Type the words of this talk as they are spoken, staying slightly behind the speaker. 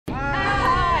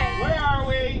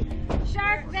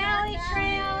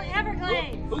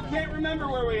remember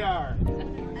where we are.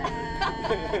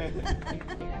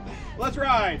 Let's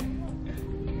ride.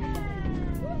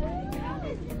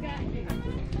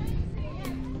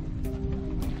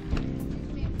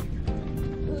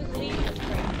 Who's leading us,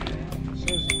 Trike?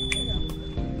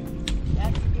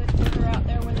 That's a good river out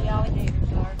there where the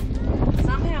alligators are.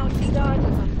 Somehow she dodges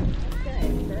them. Okay.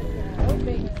 Those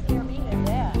babies scare me to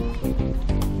death.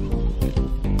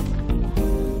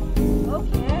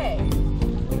 Okay.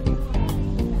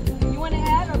 You want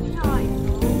ahead or behind?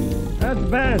 That's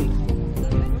Ben.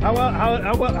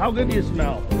 How good do you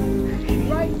smell?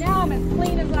 Right now I'm as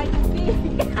clean as I can be.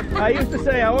 I used to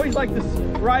say I always like to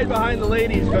ride behind the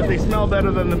ladies because they smell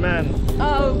better than the men.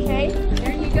 Okay,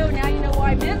 there you go. Now you know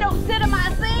why men don't sit in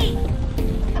my seat.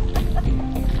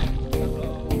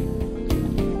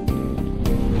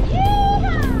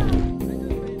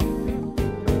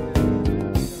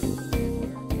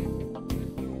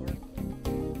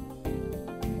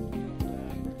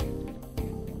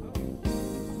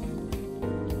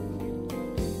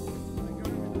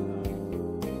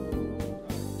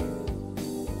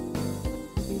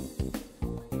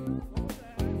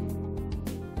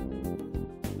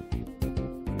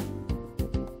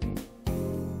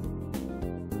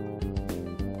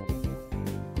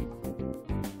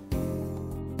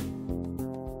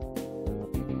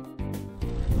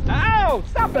 Ow!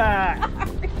 Stop that!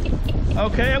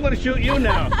 Okay, I'm going to shoot you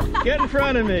now. Get in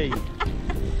front of me. Do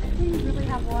you really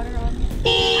have water on you?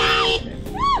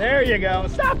 There you go.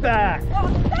 Stop that! Oh,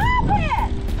 stop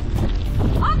it!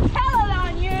 I'm telling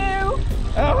on you!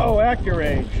 Oh, act your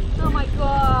age. Oh my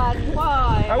God,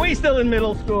 why? Are we still in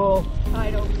middle school?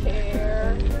 I don't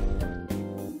care.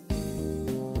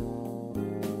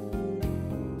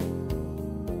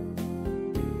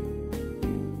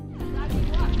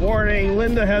 Warning,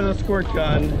 Linda has a squirt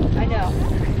gun. I know.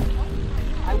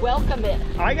 I welcome it.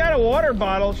 I got a water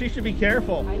bottle. She should be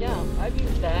careful. I know. I've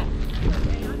used that.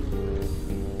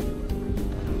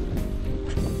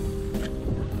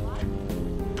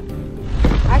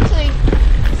 Actually,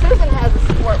 Susan has a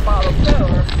squirt bottle too,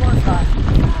 or a squirt gun.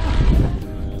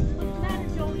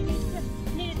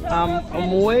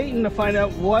 I'm waiting to find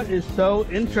out what is so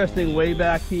interesting way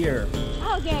back here.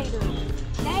 Oh, gators.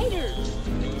 Gators.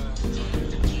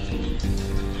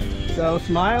 So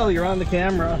smile, you're on the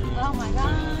camera. Oh my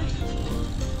gosh.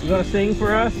 You gonna sing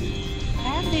for us?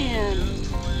 I've been.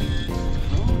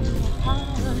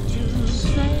 Hard to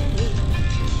say.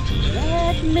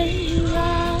 Let me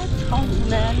ride on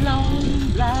that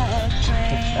long black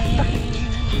train.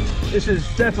 This is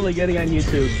definitely getting on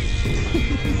YouTube.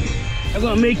 I'm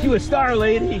gonna make you a star,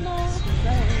 lady.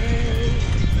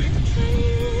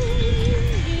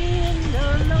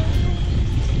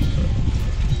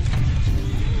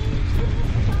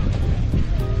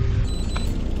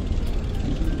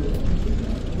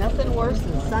 Nothing worse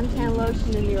than suntan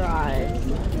lotion in your eyes.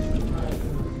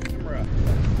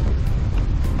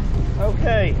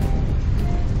 Okay.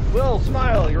 Will,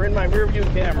 smile. You're in my rear view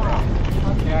camera.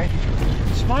 Okay.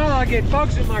 Smile, I get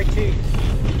bugs in my teeth.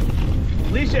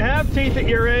 At least you have teeth at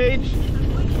your age.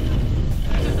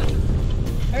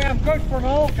 Hey, I'm good for an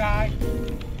old guy.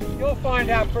 You'll find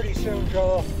out pretty soon,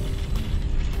 Joel.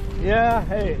 Yeah,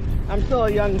 hey, I'm still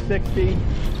a young 60.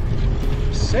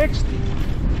 60?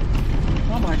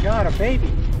 Oh my God, a baby.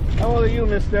 How old are you,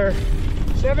 mister?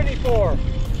 74.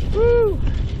 Woo!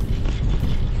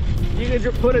 You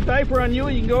can put a diaper on you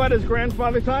and you can go out as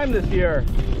grandfather time this year.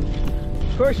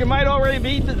 Of course, you might already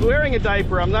be wearing a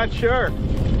diaper, I'm not sure.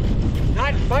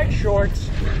 Not in bike shorts.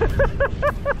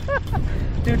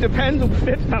 Dude, depends who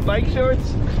fits my bike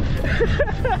shorts.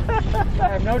 I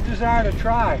have no desire to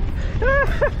try.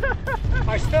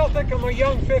 I still think I'm a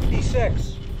young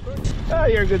 56. Oh,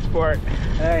 you're a good sport.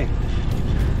 Hey.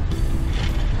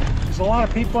 There's a lot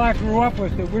of people I grew up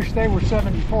with that wish they were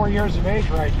 74 years of age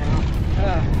right now.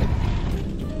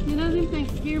 You know, them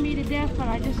things scare me to death, but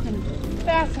I just am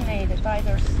fascinated by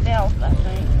their stealth, I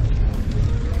think.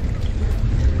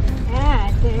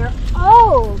 And they're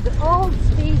old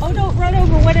species. Oh, don't run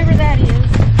over whatever that is.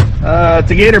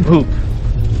 It's a gator poop.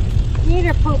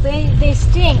 Gator poop, they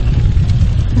stink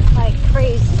like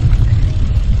crazy.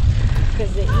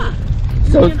 Because they eat.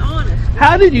 So,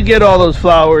 how did you get all those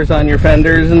flowers on your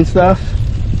fenders and stuff?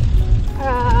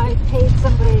 I paid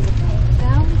somebody to paint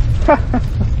them.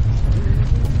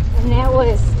 And that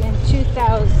was in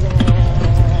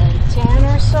 2010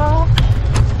 or so.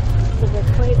 So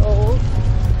they're quite old.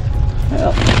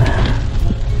 Well,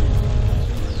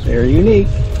 very unique.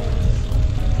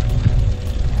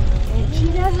 And she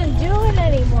doesn't do it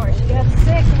anymore. She got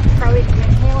sick and probably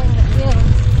inhaling the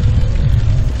fumes.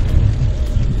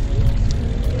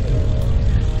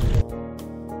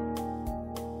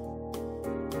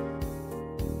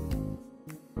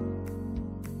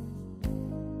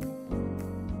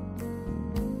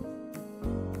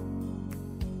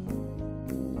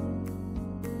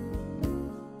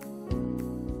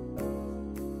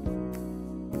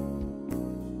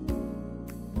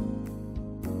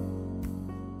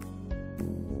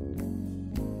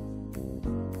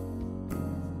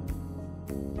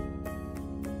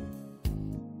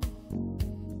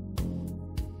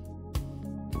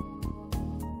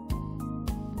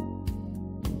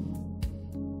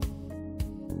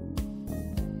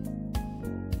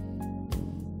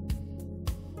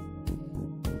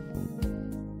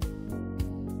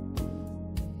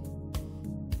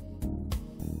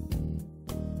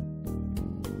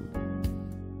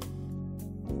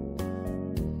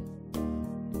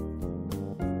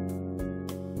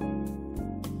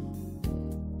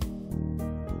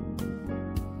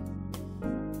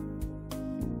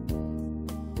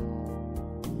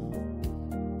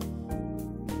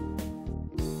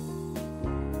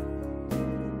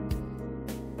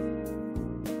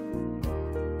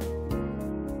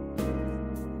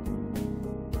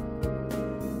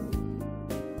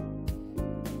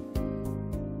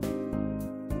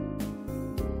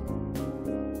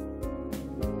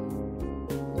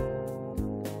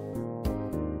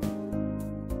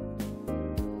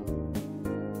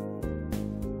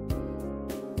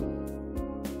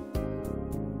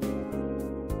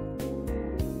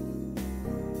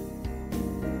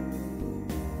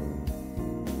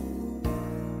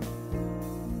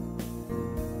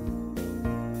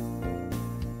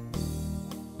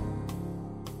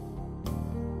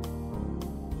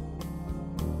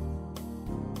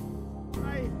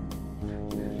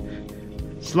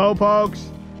 Slow pokes.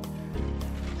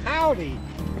 Howdy.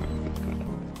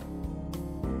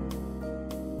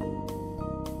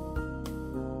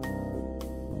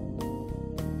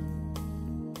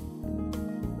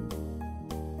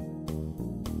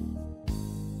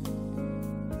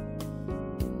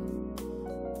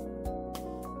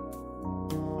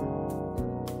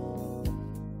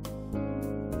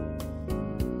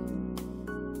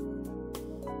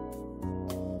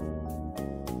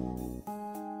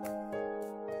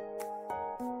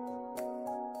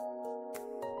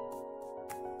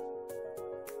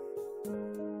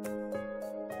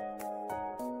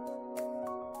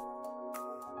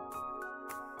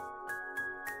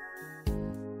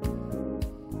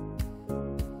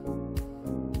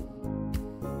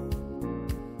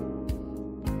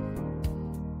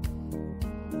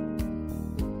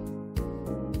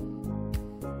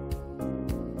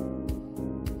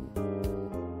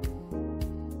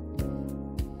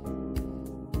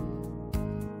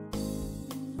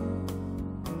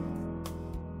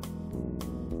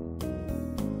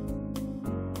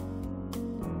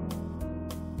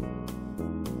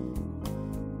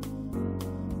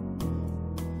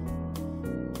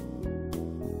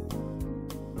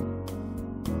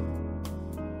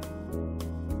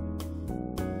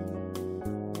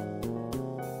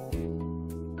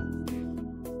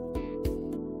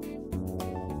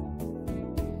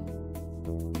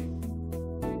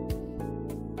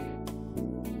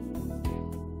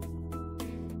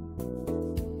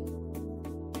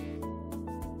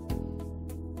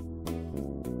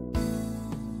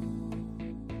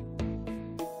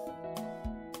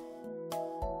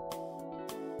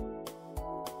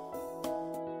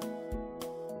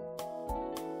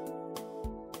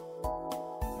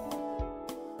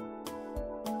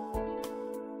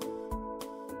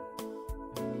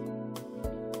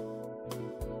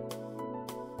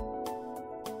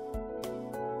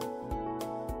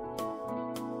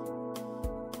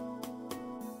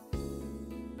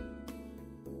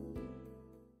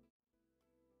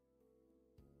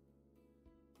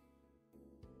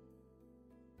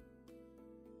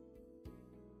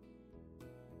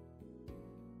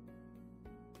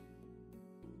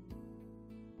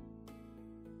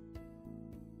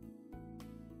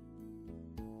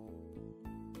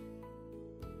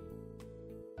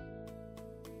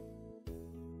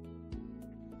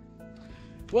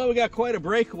 Well, we got quite a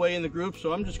breakaway in the group,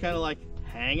 so I'm just kind of like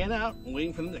hanging out and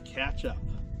waiting for them to catch up.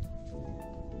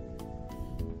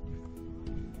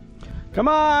 Come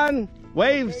on,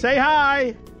 wave, say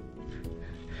hi.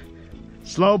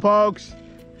 Slow pokes.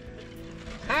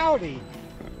 Howdy.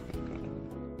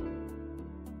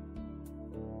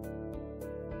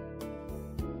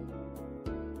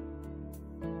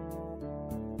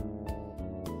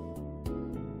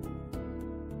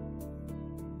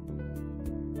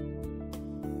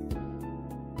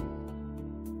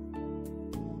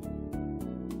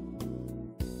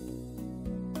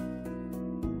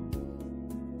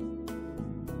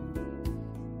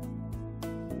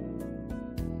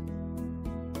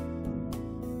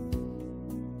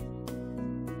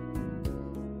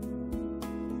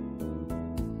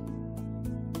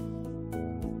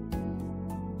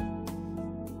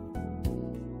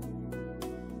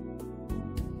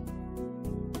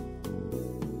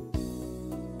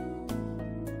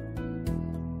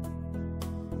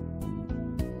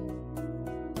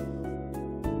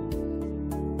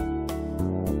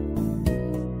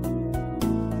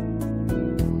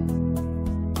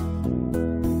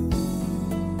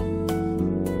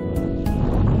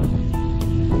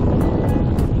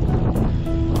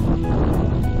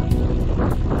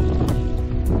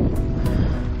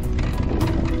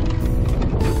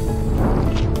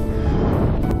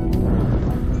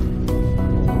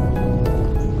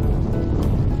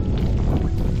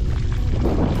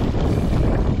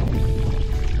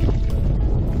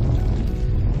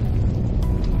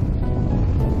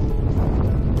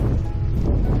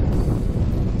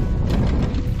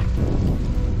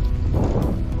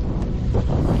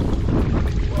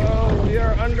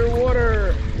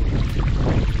 Underwater.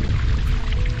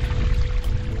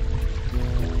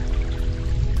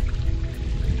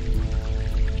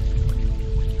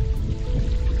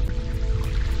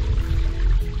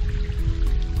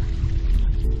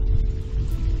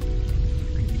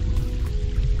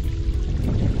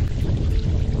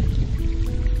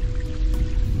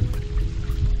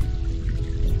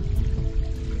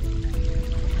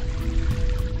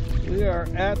 We are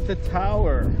at the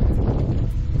tower.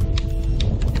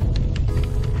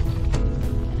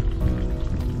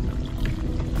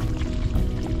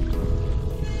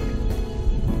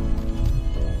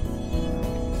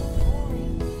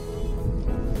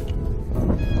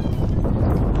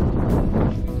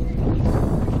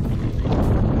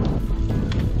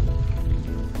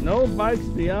 No bikes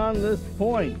beyond this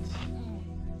point.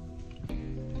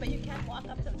 But you can walk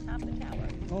up to the top of the tower.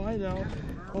 Oh, I know.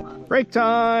 Oh, break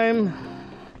time.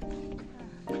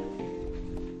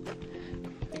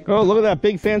 Oh, look at that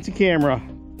big fancy camera.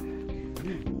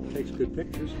 Takes good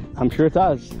pictures. I'm sure it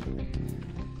does.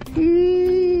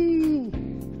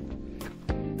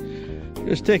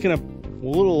 Just taking a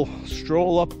little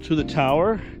stroll up to the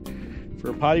tower for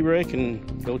a potty break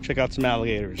and go check out some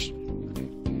alligators.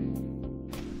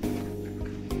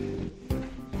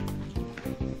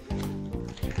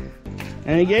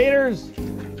 Any gators?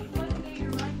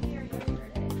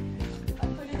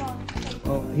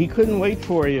 Oh, he couldn't wait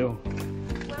for you.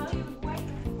 Well, he was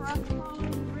waiting for us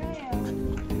on the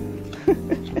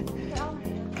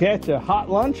rail. Catch a hot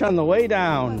lunch on the way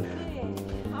down.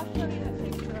 I'll show you that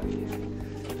picture up here.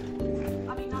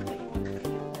 I mean, not that you want to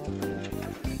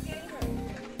see it.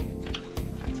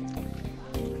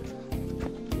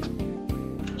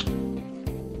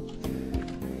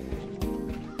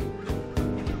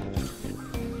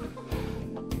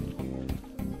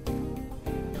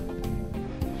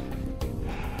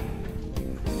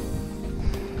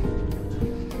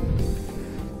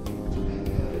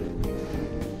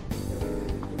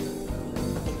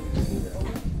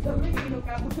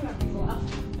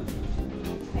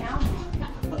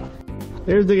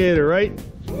 There's the gator, right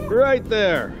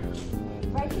there.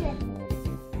 Right here.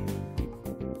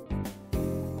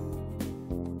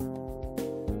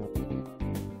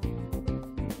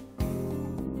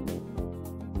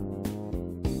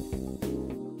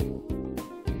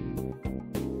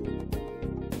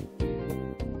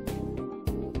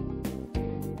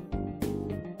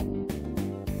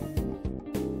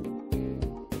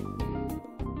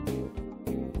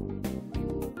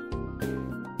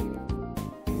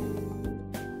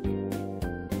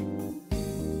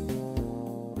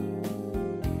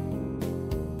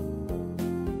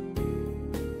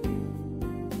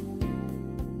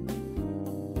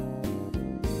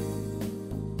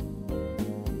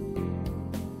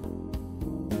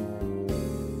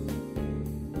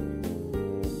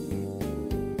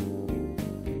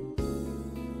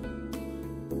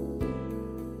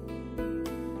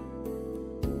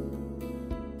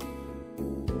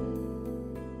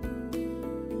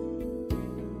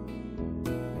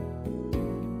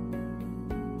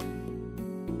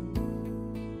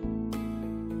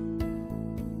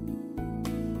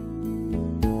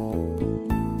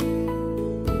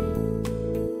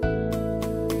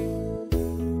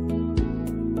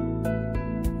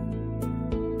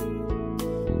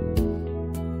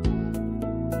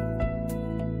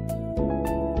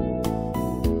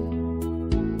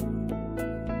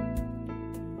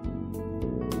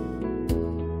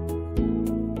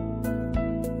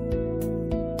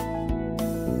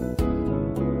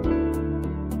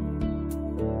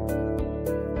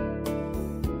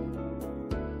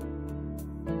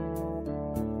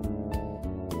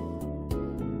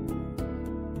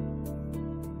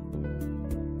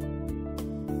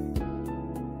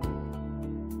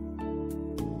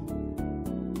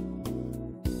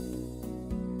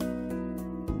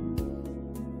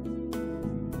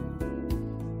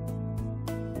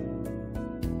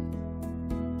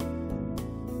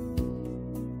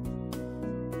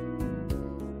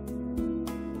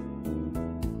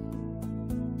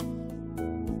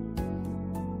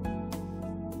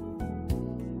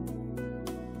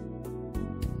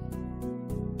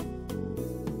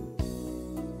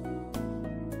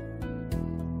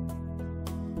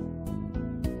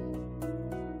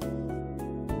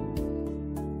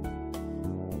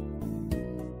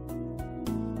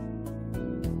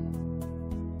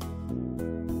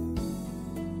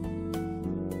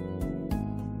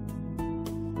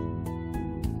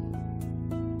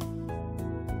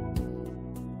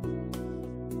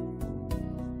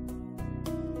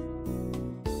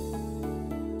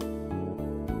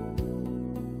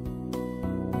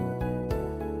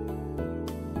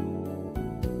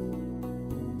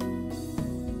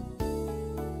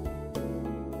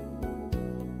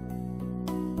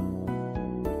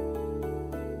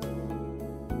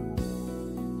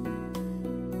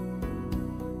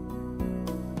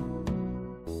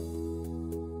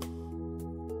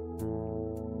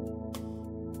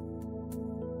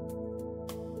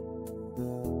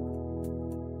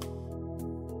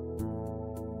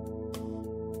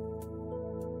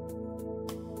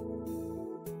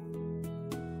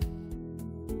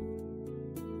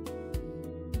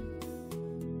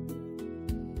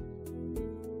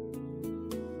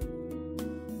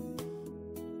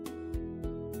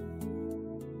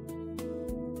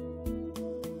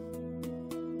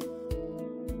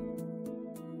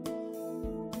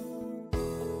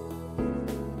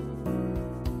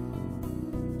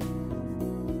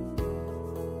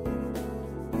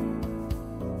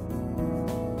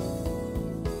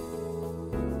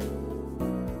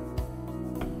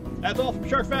 That's all from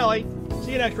Shark Valley.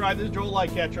 See you next ride. This is Joel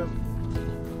Lightcatcher.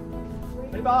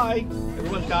 Bye-bye.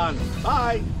 Everyone's gone.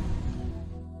 Bye.